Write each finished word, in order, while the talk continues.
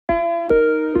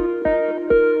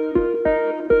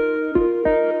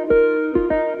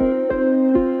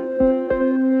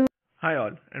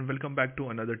and welcome back to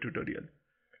another tutorial.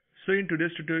 So in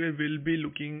today's tutorial we'll be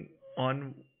looking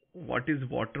on what is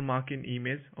watermark in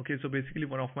emails. Okay, so basically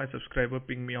one of my subscriber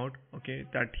pinged me out, okay,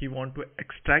 that he want to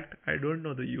extract, I don't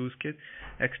know the use case,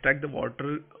 extract the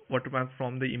watermark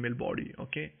from the email body,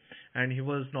 okay, and he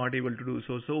was not able to do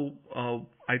so. So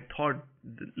I thought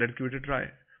let's give it a try,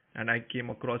 and I came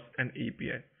across an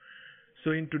API.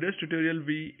 So in today's tutorial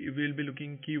we will be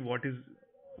looking key what is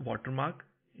watermark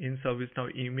in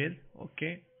ServiceNow email,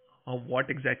 okay, what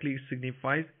exactly it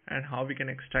signifies and how we can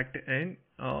extract an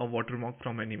watermark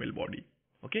from an email body.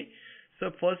 Okay,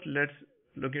 so first let's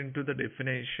look into the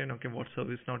definition. Okay, what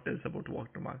ServiceNow tells about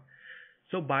watermark.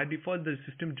 So by default the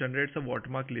system generates a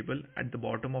watermark label at the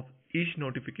bottom of each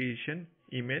notification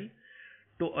email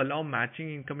to allow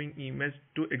matching incoming emails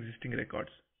to existing records.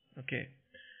 Okay,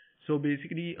 so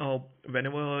basically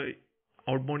whenever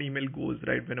outbound email goes,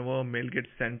 right, whenever a mail gets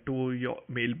sent to your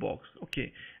mailbox,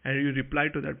 okay, and you reply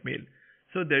to that mail,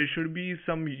 so there should be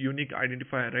some unique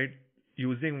identifier, right,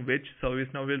 using which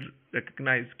ServiceNow will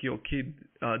recognize okay,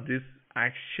 this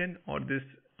action or this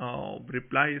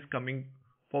reply is coming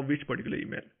for which particular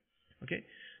email. Okay,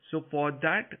 so for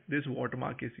that this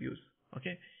watermark is used.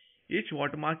 Okay, each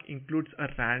watermark includes a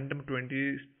random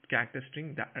 20 character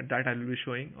string that I will be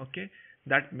showing, okay,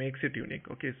 that makes it unique.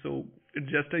 Okay, so it's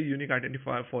just a unique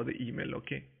identifier for the email,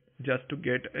 okay, just to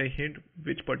get a hint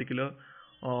which particular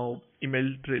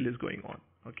email trail is going on.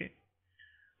 Okay,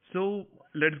 so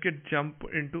let's jump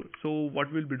into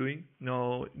what we'll be doing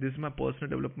now. This is my personal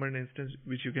development instance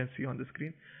which you can see on the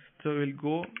screen. So we'll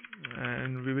go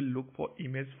and we will look for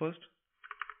emails first.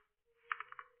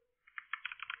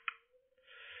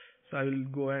 So I will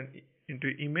go and into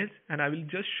emails and I will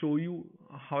just show you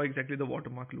how exactly the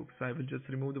watermark looks. So I will just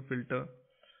remove the filter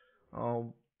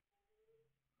all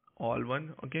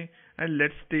one, okay, and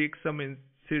let's take some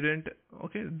incident.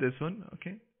 Okay, this one,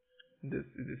 okay, this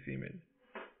is this email.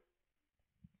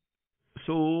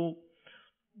 So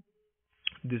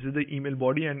this is the email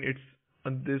body and it's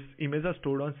this images are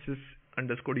stored on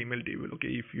sys_email table. Okay,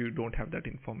 if you don't have that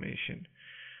information,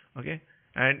 okay,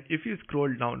 and if you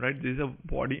scroll down, right, this is a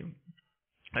body.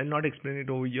 I'll not explain it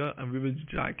over here and we will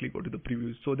directly go to the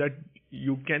preview so that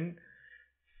you can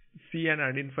see and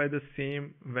identify the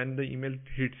same when the email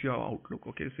hits your Outlook.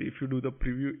 Okay, so if you do the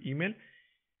preview email,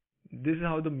 this is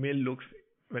how the mail looks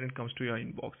when it comes to your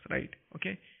inbox, right?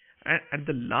 Okay, and at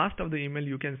the last of the email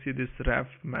you can see this ref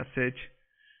message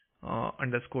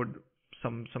underscore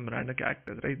some random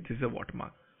characters, right? This is a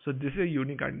watermark. So this is a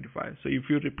unique identifier. So if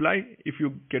you reply, if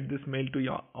you get this mail to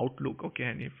your Outlook, okay,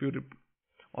 and if you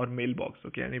or mailbox,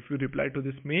 okay, and if you reply to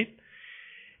this mail,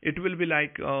 it will be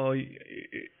like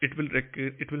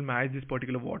it will match this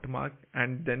particular watermark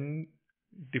and then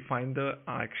define the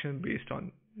action based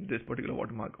on this particular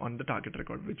watermark on the target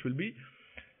record, which will be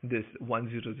this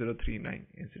 10039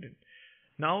 incident.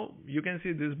 Now you can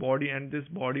see this body, and this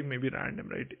body may be random,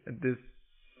 right? This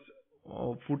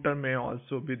footer may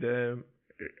also be there.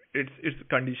 It's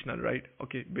conditional, right?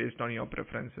 Okay, based on your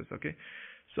preferences. Okay,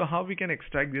 so how we can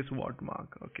extract this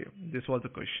watermark? Okay, this was the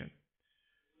question.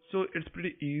 So it's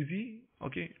pretty easy,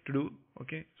 okay, to do.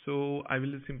 Okay, so I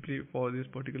will simply, for this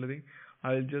particular thing,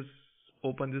 I will just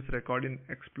open this record in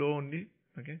Explore only.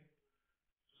 Okay,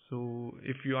 so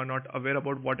if you are not aware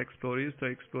about what Explore is, so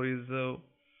Explore is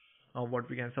what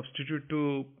we can substitute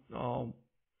to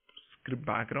script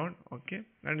background. Okay,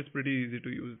 and it's pretty easy to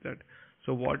use that.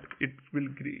 So what it will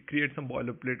create some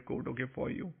boilerplate code, okay,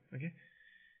 for you. Okay,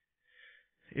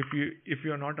 if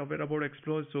you are not aware about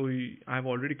Explore, so I have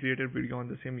already created a video on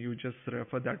the same. You just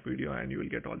refer that video and you will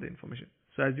get all the information.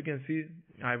 So as you can see,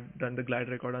 I've done the glide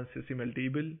record on sysemail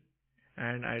table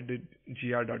and I did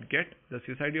gr.get the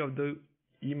sysID of the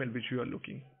email which you are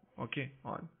looking, okay,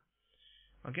 on.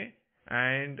 Okay,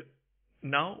 and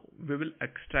now we will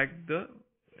extract the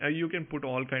you can put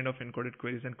all kind of encoded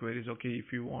queries and queries, okay,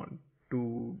 if you want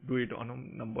to do it on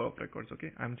a number of records.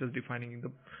 Okay, I'm just defining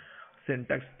the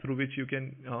syntax through which you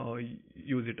can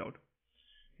use it out.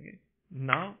 Okay,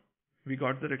 now we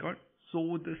got the record.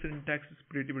 So the syntax is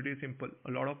pretty simple.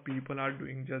 A lot of people are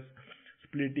doing just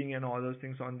splitting and all those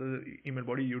things on the email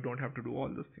body. You don't have to do all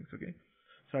those things. Okay,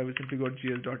 so I will simply go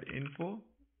gs.info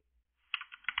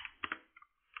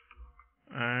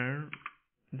and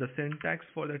the syntax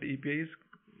for that API is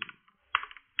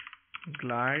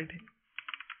glide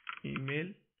email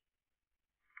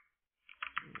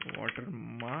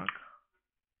watermark,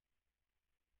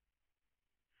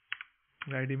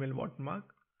 glide email watermark,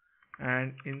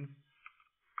 and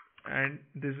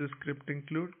this is script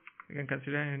include. You can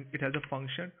consider, and it has a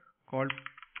function called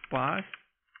pass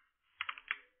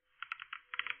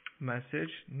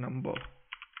message number.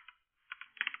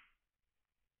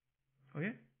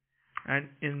 Okay, and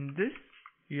in this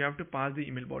you have to pass the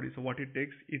email body. So what it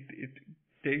takes, it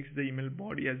takes the email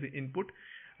body as the input,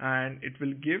 and it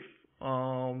will give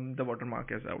the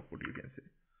watermark as output, you can say.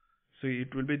 So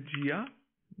it will be gr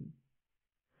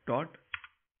dot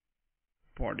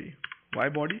body. Why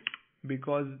body?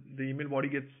 Because the email body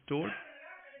gets stored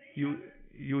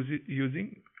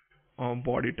using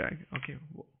body tag. Okay,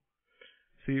 so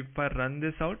if I run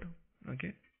this out,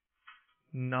 okay,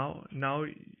 now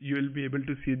you will be able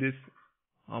to see this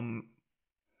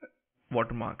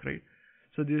watermark, right?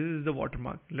 So this is the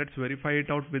watermark. Let's verify it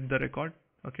out with the record.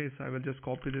 Okay, so I will just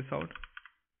copy this out.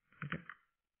 Okay,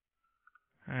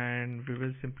 and we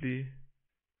will simply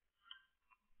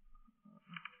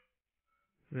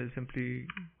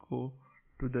go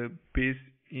to the base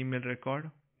email record.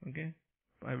 Okay,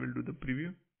 I will do the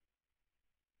preview.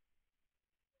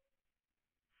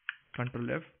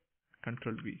 Control F,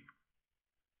 Control V.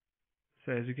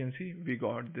 So as you can see, we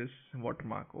got this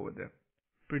watermark over there.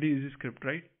 Pretty easy script,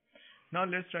 right? Now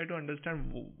let's try to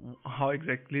understand how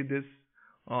exactly this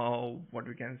what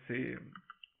we can say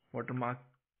watermark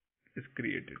is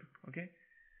created. Okay,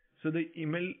 so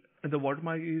the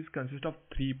watermark is consist of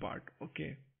three parts.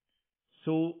 Okay,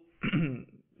 so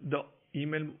the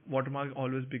email watermark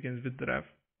always begins with the ref.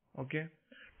 Okay,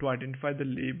 to identify the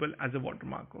label as a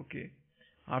watermark. Okay,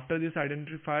 after this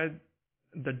identifier,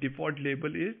 the default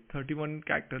label is 31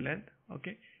 character length.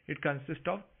 Okay, it consists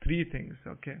of three things.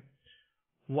 Okay,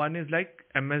 one is like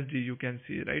MSG, you can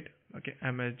see, right? Okay,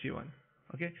 MSG one.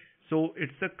 Okay, so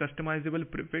it's a customizable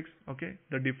prefix. Okay,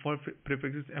 the default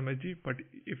prefix is MSG, but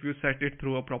if you set it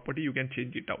through a property, you can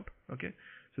change it out. Okay,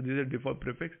 so this is a default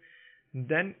prefix.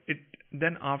 Then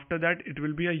after that, it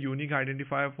will be a unique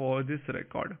identifier for this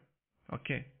record.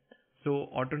 Okay, so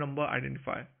auto number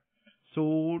identifier.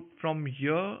 So from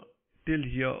here till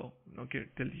here, okay,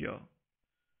 till here,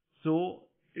 so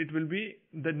it will be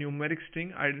the numeric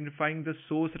string identifying the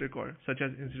source record, such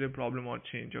as incident, problem, or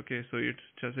change. Okay, so it's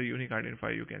just a unique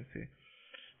identifier, you can say.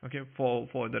 Okay, for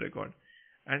the record.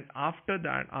 And after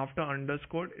that, after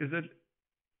underscore is a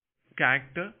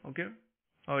character. Okay,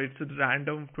 or it's a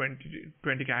random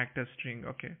 20 character string.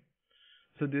 Okay,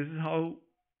 so this is how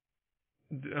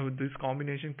this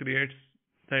combination creates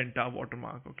the entire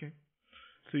watermark. Okay,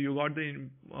 so you got the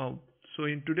so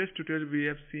in today's tutorial we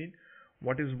have seen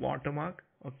what is watermark.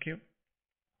 Okay,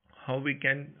 how we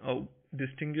can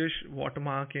distinguish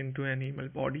watermark into an email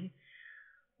body,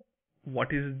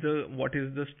 what is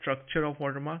the structure of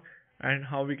watermark, and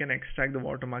how we can extract the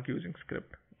watermark using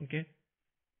script. Okay,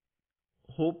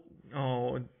 hope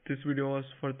this video was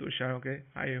for Tushar. Okay,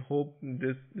 I hope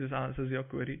this answers your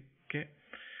query. Okay,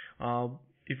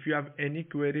 if you have any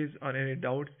queries or any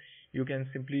doubts, you can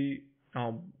simply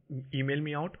email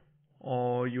me out,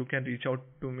 or you can reach out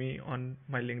to me on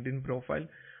my LinkedIn profile,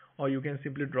 or you can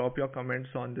simply drop your comments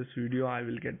on this video. I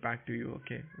will get back to you,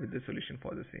 okay, with the solution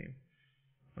for the same.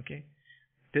 Okay,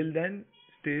 till then,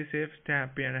 stay safe, stay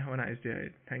happy, and have a nice day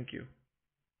ahead. Thank you.